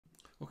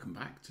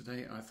back.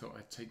 Today I thought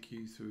I'd take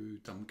you through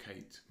Dumb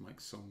Kate,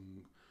 Mike's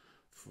song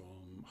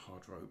from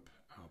Hard Rope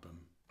album.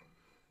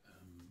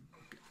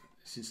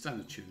 It's in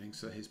standard tuning,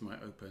 so here's my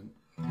open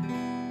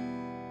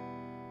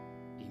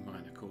E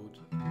minor chord,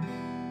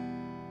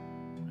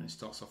 and it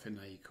starts off in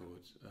A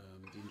chord.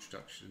 The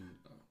introduction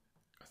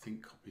I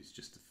think copies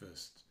just the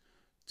first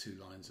two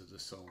lines of the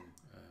song,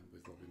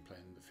 with Robin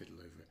playing the fiddle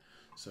over it.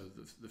 So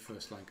the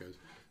first line goes,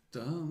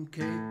 "Dumb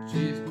Kate,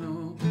 she's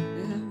no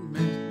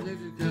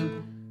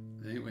insignificant."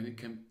 Then when it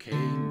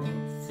came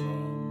up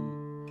from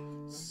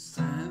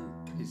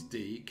his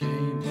D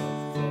came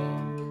up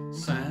from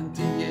San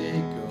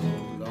Diego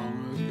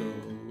long ago.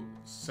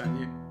 San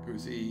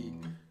Diego's E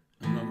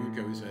and long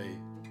ago is A.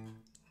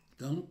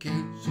 Dumb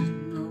Kate, she's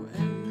no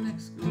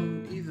Mexico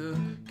either.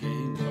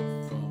 Came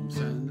up from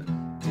San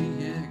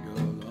Diego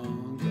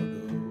long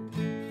ago.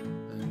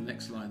 And the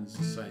next line's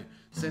the same.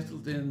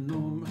 Settled in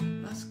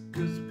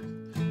Alaska's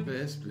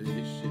best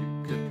place she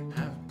could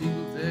have.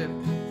 People there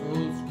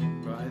froze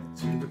right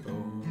to the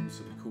bone.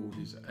 So the chord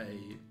is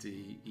A,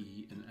 D,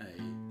 E and A.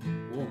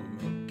 Warm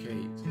up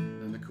Kate.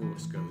 Then the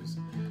chorus goes,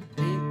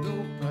 ain't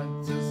no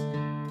practice,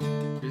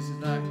 busy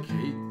like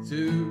Kate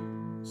too.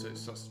 So it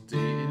starts D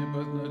in a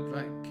button note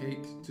like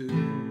Kate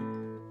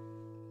too.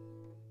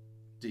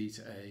 D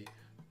to A.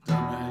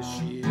 Dumb as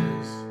she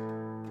is.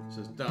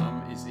 So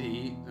dumb is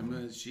E, dumb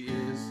as she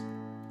is.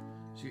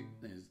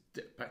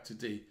 Back to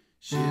D.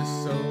 She is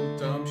so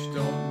dumb she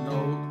don't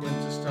know when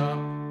to stop.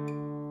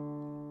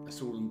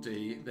 That's all on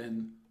D.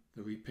 Then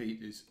the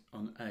repeat is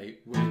on A.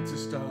 When to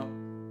stop.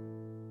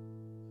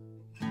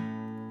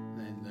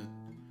 Then the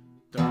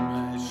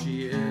dumb as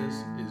she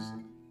is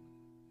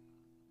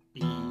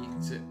E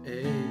to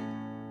A.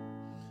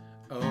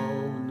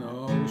 Oh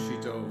no she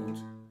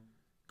don't.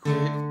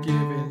 Quit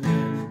giving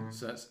in.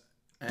 So that's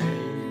A.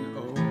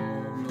 Oh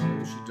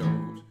no she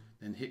don't.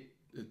 Then hit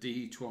the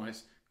D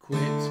twice. Quit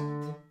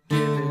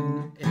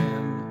giving in.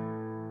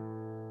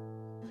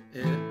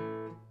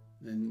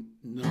 Then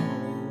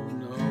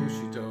no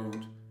she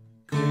don't.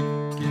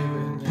 Quit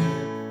giving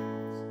in.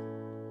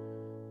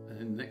 And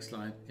then the next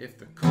line, if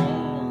the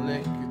corn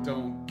lick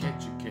don't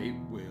catch you, Kate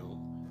will.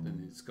 Then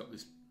it's got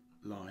this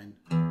line.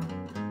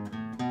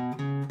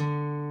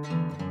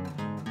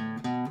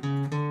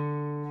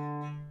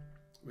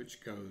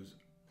 Which goes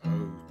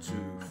 0,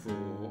 2, 4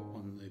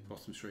 on the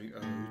bottom string,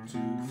 0, 2,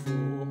 4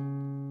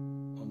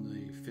 on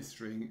the fifth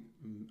string,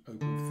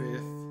 open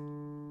fifth,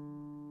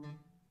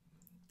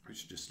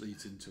 which just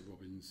leads into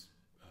Robin's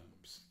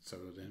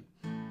solo then.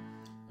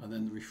 And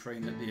then the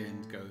refrain at the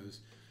end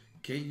goes,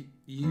 Kate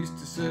used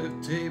to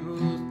serve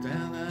tables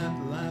down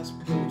at Last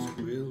Post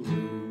Grill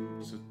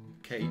Room. So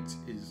Kate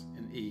is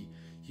an E.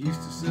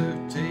 Used to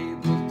serve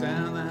tables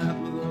down at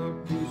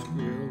Last Post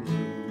Grill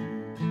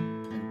Room.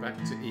 And back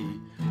to E.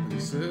 When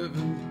the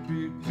servant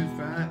been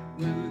fat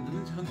when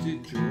the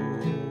hunted Joe.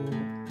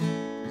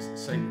 It's the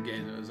same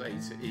again as A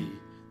to E.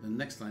 The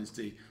next line is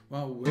D.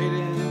 While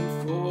waiting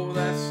for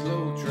that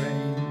slow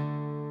train.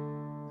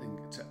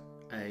 Then to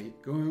A.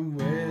 Going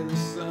where the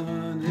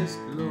sun is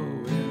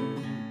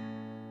glowing.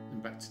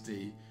 And back to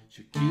D.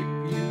 She'll keep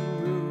you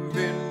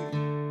moving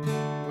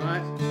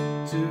right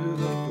to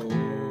the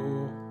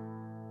floor.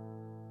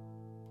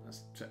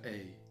 That's to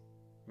A.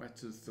 Right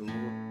to the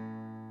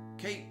floor.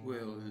 Kate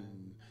will.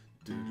 And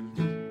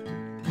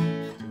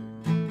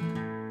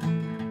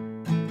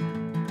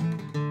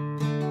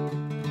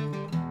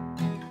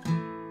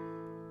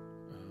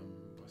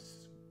what's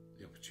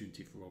the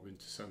opportunity for Robin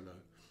to solo?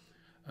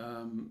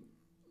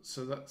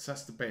 So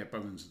that's the bare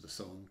bones of the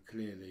song.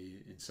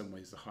 Clearly, in some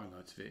ways, the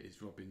highlight of it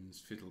is Robin's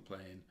fiddle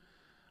playing,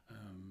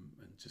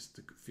 and just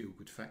the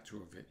feel-good factor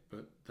of it.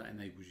 But that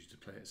enables you to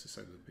play it as a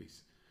solo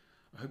piece.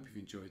 I hope you've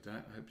enjoyed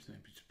that. I hope you've been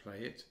able to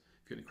play it.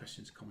 If you've got any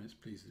questions or comments,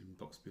 please leave them in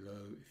the box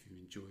below. If you've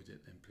enjoyed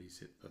it, then please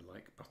hit the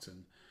like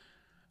button.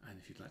 And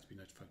if you'd like to be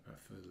notified about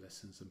further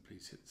lessons, then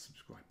please hit the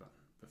subscribe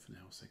button. But for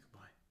now, I'll say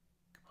goodbye.